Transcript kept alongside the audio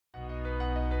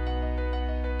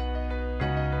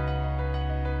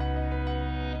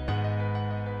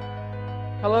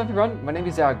Hello everyone, my name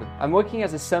is Iago. I'm working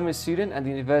as a summer student at the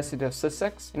University of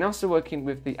Sussex and also working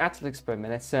with the Atlas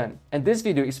experiment at CERN. And this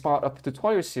video is part of a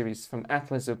tutorial series from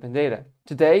Atlas Open Data.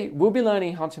 Today, we'll be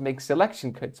learning how to make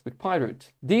selection cuts with PyROOT.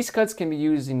 These cuts can be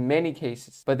used in many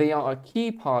cases, but they are a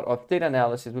key part of data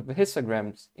analysis with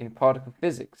histograms in particle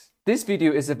physics. This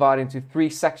video is divided into 3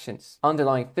 sections: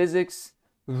 underlying physics,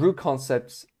 root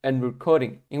concepts, and root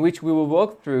coding, in which we will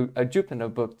work through a Jupyter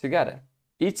Notebook together.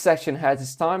 Each section has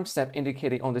its timestamp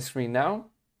indicated on the screen now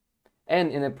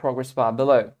and in the progress bar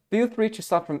below. Feel free to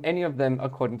start from any of them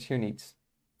according to your needs.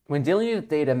 When dealing with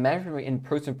data measuring in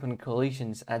proton-proton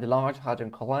collisions at the Large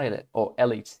Hadron Collider, or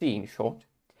LHC in short,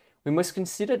 we must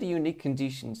consider the unique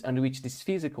conditions under which these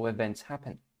physical events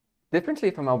happen. Differently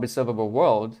from our observable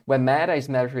world, where matter is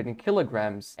measured in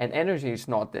kilograms and energy is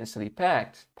not densely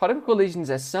packed, particle collisions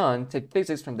at CERN take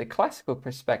physics from the classical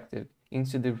perspective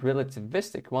into the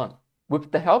relativistic one.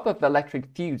 With the help of electric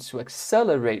fields to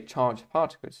accelerate charged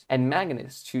particles and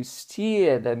magnets to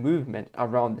steer their movement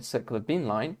around the circular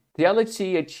beamline, the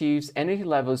LHC achieves energy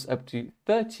levels up to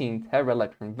 13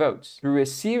 tera-electron volts through a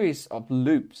series of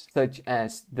loops such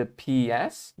as the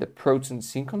PS, the proton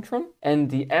synchrotron, and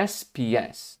the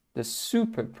SPS, the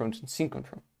super proton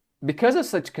synchrotron. Because of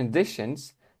such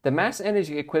conditions, the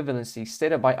mass-energy equivalency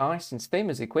stated by Einstein's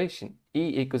famous equation,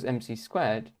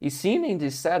 E=mc², is seen in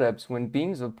these setups when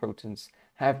beams of protons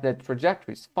have their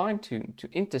trajectories fine-tuned to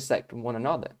intersect one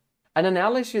another. An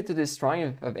analogy to this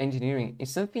triumph of engineering is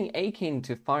something akin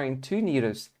to firing 2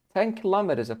 needles 10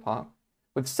 kilometers apart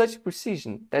with such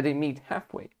precision that they meet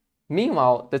halfway.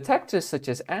 Meanwhile, detectors such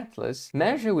as Atlas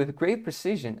measure with great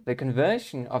precision the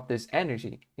conversion of this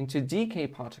energy into decay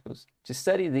particles to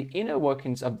study the inner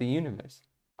workings of the universe.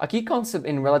 A key concept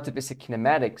in relativistic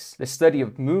kinematics, the study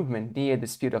of movement near the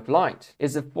speed of light,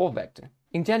 is a 4-vector.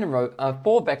 In general, a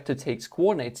 4-vector takes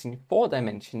coordinates in 4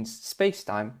 dimensions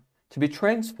space-time to be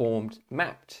transformed,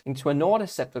 mapped into another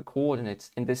set of coordinates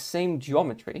in the same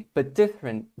geometry but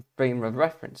different frame of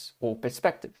reference or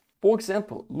perspective. For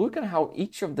example, look at how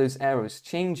each of those arrows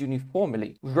change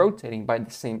uniformly, rotating by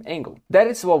the same angle. That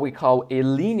is what we call a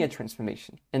linear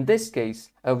transformation, in this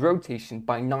case, a rotation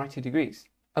by 90 degrees.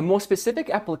 A more specific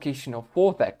application of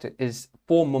 4-vector is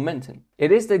form momentum.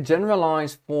 It is the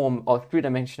generalized form of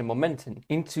 3-dimensional momentum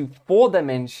into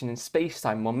 4-dimensional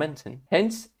space-time momentum.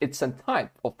 Hence, it's a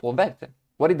type of 4-vector.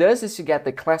 What it does is you get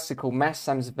the classical mass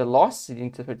times velocity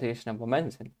interpretation of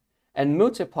momentum and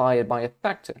multiply it by a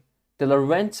factor, the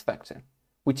Lorentz factor,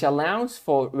 which allows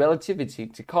for relativity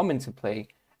to come into play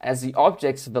as the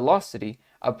object's velocity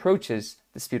approaches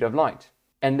the speed of light.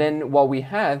 And then what we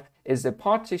have is the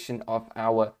partition of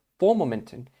our form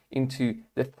momentum into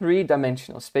the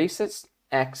 3-dimensional spaces,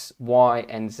 x, y,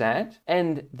 and z,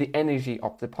 and the energy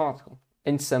of the particle.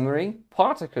 In summary,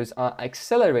 particles are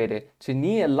accelerated to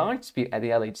near light speed at the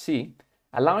LHC,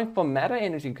 allowing for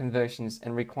matter-energy conversions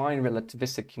and requiring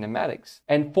relativistic kinematics.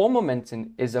 And form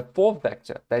momentum is a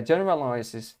 4-vector that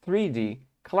generalizes 3D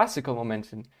classical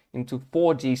momentum into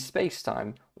 4D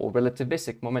space-time or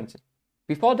relativistic momentum.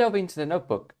 Before delving into the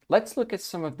notebook, let's look at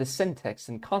some of the syntax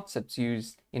and concepts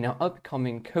used in our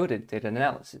upcoming coded data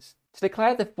analysis. To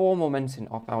declare the form momentum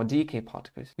of our decay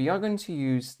particles, we are going to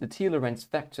use the T-Lorentz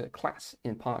vector class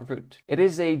in PyROOT. It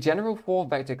is a general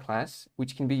 4-vector class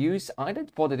which can be used either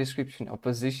for the description of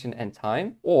position and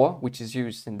time, or, which is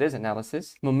used in this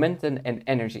analysis, momentum and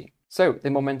energy. So, the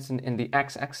momentum in the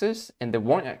x-axis and the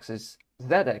y-axis,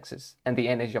 z-axis, and the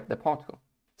energy of the particle.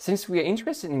 Since we are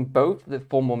interested in both the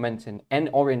form momentum and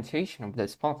orientation of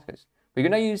those particles, we're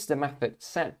going to use the method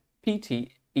set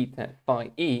pt eta phi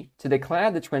e to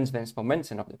declare the transverse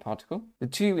momentum of the particle, the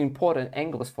 2 important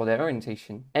angles for their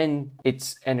orientation, and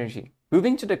its energy.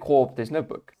 Moving to the core of this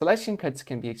notebook, selection cuts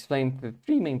can be explained through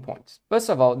 3 main points. First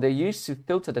of all, they're used to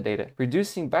filter the data,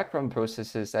 reducing background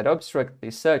processes that obstruct the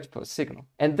search for a signal.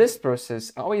 And this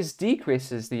process always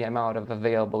decreases the amount of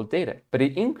available data, but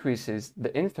it increases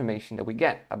the information that we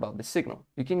get about the signal.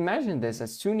 You can imagine this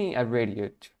as tuning a radio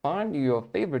to find your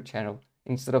favorite channel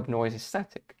instead of noisy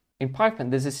static. In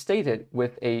Python, this is stated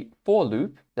with a for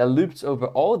loop that loops over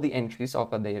all the entries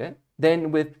of our data.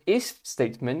 Then with if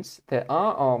statements that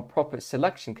are our proper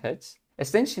selection cuts,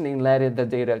 essentially letting the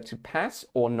data to pass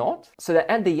or not, so that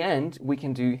at the end we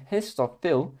can do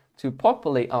hist.fill to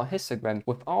populate our histogram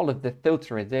with all of the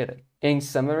filtered data. In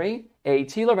summary, a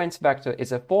T-Lorentz vector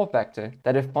is a 4-vector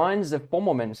that defines the form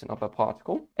momentum of a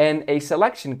particle, and a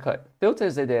selection cut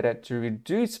filters the data to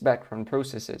reduce background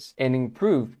processes and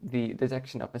improve the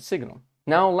detection of a signal.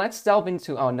 Now let's delve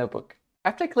into our notebook.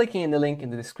 After clicking in the link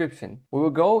in the description, we will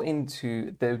go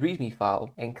into the README file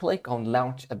and click on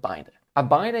Launch a Binder. A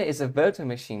binder is a virtual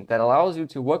machine that allows you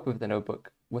to work with the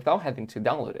notebook without having to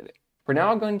download it. We're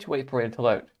now going to wait for it to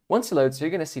load. Once it loads, you're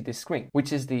going to see this screen,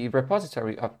 which is the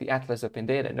repository of the Atlas Open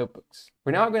Data notebooks.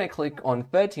 We're now going to click on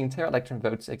 13 tera-electron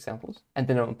volts examples, and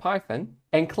then on Python,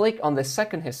 and click on the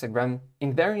second histogram,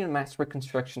 invariant mass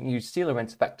reconstruction use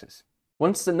Ceilorentz vectors.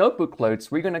 Once the notebook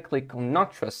loads, we're going to click on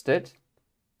Not Trusted,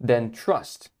 then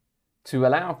Trust, to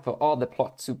allow for all the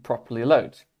plots to properly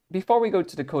load. Before we go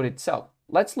to the code itself,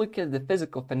 let's look at the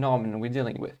physical phenomenon we're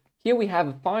dealing with. Here we have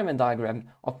a Feynman diagram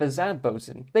of a Z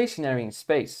boson stationary in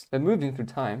space, but moving through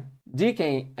time,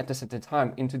 decaying at a certain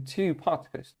time into two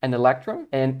particles, an electron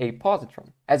and a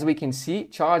positron. As we can see,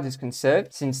 charge is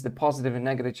conserved since the positive and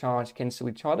negative charge cancel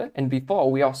each other, and before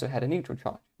we also had a neutral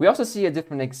charge. We also see a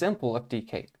different example of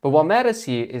decay. But what matters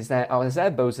here is that our Z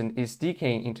boson is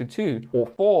decaying into 2 or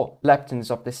 4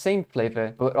 leptons of the same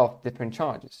flavor but of different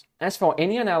charges. As for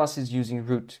any analysis using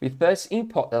root, we first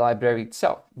import the library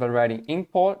itself by writing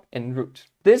import and root.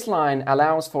 This line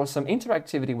allows for some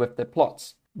interactivity with the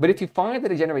plots. But if you find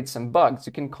that it generates some bugs,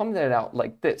 you can comment it out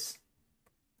like this.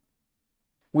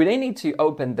 We then need to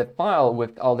open the file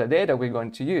with all the data we're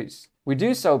going to use. We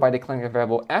do so by declaring a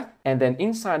variable f, and then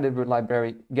inside the root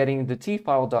library getting the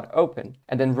tfile.open,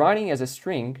 and then writing as a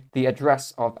string the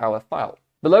address of our file.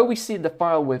 Below we see the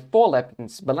file with 4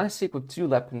 leptons, but let's stick with 2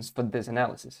 leptons for this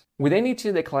analysis. We then need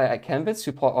to declare a canvas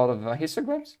to plot all of our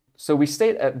histograms. So we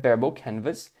state a variable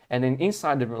canvas, and then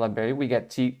inside the root library we get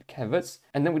tcanvas,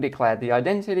 and then we declare the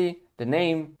identity, the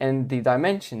name, and the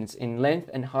dimensions in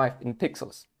length and height in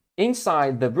pixels.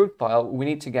 Inside the root file, we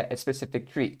need to get a specific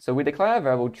tree. So we declare a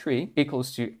variable tree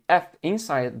equals to f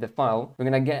inside the file. We're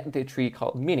going to get the tree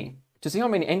called mini. To see how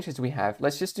many entries we have,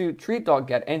 let's just do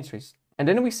tree.getEntries. And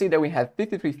then we see that we have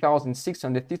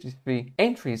 53,653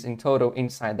 entries in total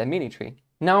inside the mini tree.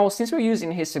 Now, since we're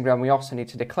using a histogram, we also need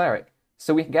to declare it.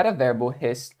 So we get a variable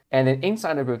hist, and then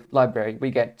inside the root library,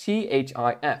 we get thif,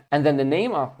 and then the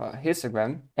name of our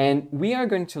histogram, and we are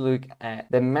going to look at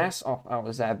the mass of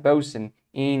our Z boson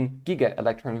in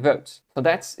giga-electron volts. So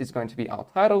that is going to be our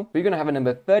title. We're going to have a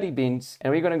number 30 bins,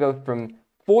 and we're going to go from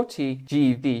 40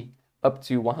 GeV up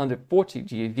to 140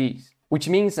 GeVs, which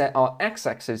means that our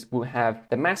x-axis will have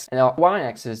the mass and our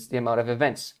y-axis the amount of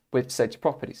events with such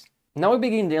properties. Now we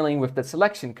begin dealing with the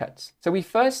selection cuts. So we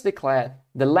first declare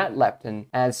the let lepton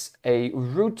as a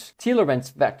root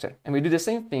Ceilorentz vector, and we do the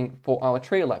same thing for our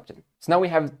trail lepton. So now we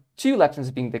have 2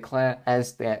 leptons being declared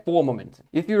as their for momentum.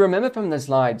 If you remember from the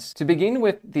slides, to begin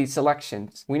with the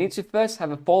selections, we need to first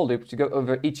have a for loop to go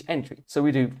over each entry. So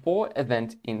we do for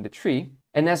event in the tree,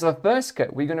 and as our first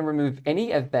cut, we're going to remove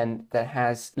any event that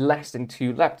has less than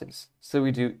 2 leptons. So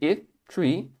we do if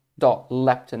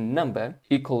tree.lepton number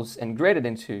equals and greater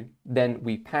than 2, then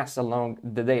we pass along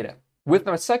the data. With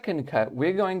our second cut,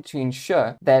 we're going to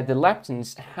ensure that the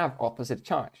leptons have opposite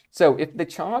charge. So if the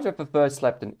charge of the first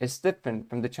lepton is different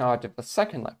from the charge of the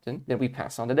second lepton, then we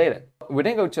pass on the data. We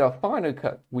then go to our final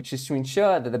cut, which is to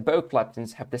ensure that the both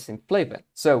leptons have the same flavor.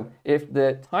 So if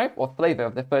the type or flavor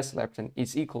of the first lepton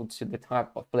is equal to the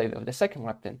type or flavor of the second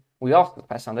lepton, we also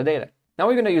pass on the data. Now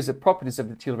we're going to use the properties of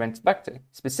the Ceilorentz vector,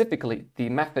 specifically the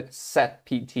method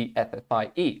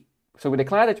setPTFFIE. So we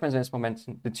declare the transverse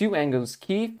momentum, the 2 angles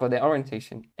key for their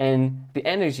orientation, and the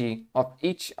energy of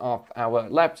each of our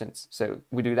leptons. So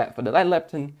we do that for the let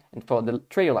lepton and for the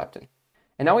trail lepton.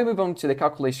 And now we move on to the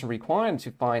calculation required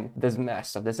to find the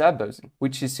mass of the Z boson,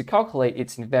 which is to calculate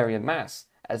its invariant mass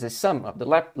as a sum of the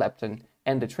let lepton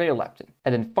and the trail lepton.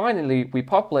 And then finally, we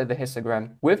populate the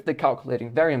histogram with the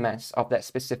calculating variant mass of that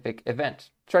specific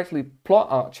event. To actually plot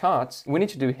our charts, we need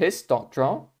to do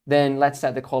hist.draw. Then let's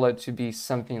set the color to be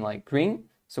something like green.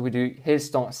 So we do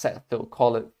hist.setFill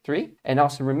color 3. And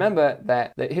also remember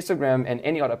that the histogram and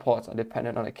any other plots are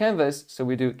dependent on the canvas. So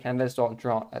we do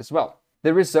canvas.draw as well.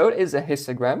 The result is a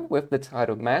histogram with the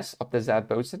title mass of the Z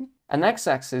boson, an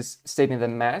x-axis stating the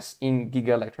mass in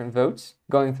giga-electron volts,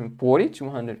 going from 40 to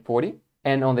 140,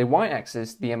 and on the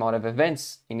y-axis, the amount of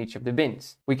events in each of the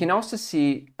bins. We can also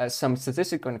see some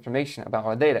statistical information about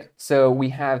our data. So we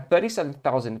have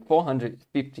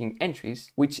 37,415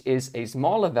 entries, which is a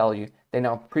smaller value than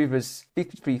our previous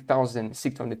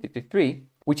 53,653,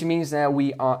 which means that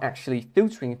we are actually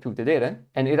filtering through the data.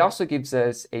 And it also gives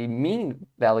us a mean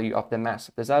value of the mass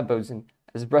of the Z boson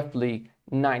as roughly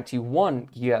 91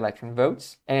 giga-electron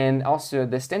volts, and also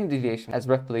the standard deviation as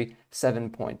roughly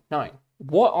 7.9.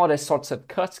 What other sorts of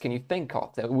cuts can you think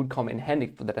of that would come in handy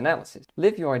for that analysis?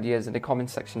 Leave your ideas in the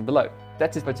comment section below.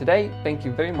 That's it for today. Thank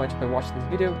you very much for watching this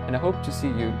video, and I hope to see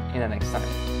you in the next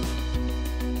time.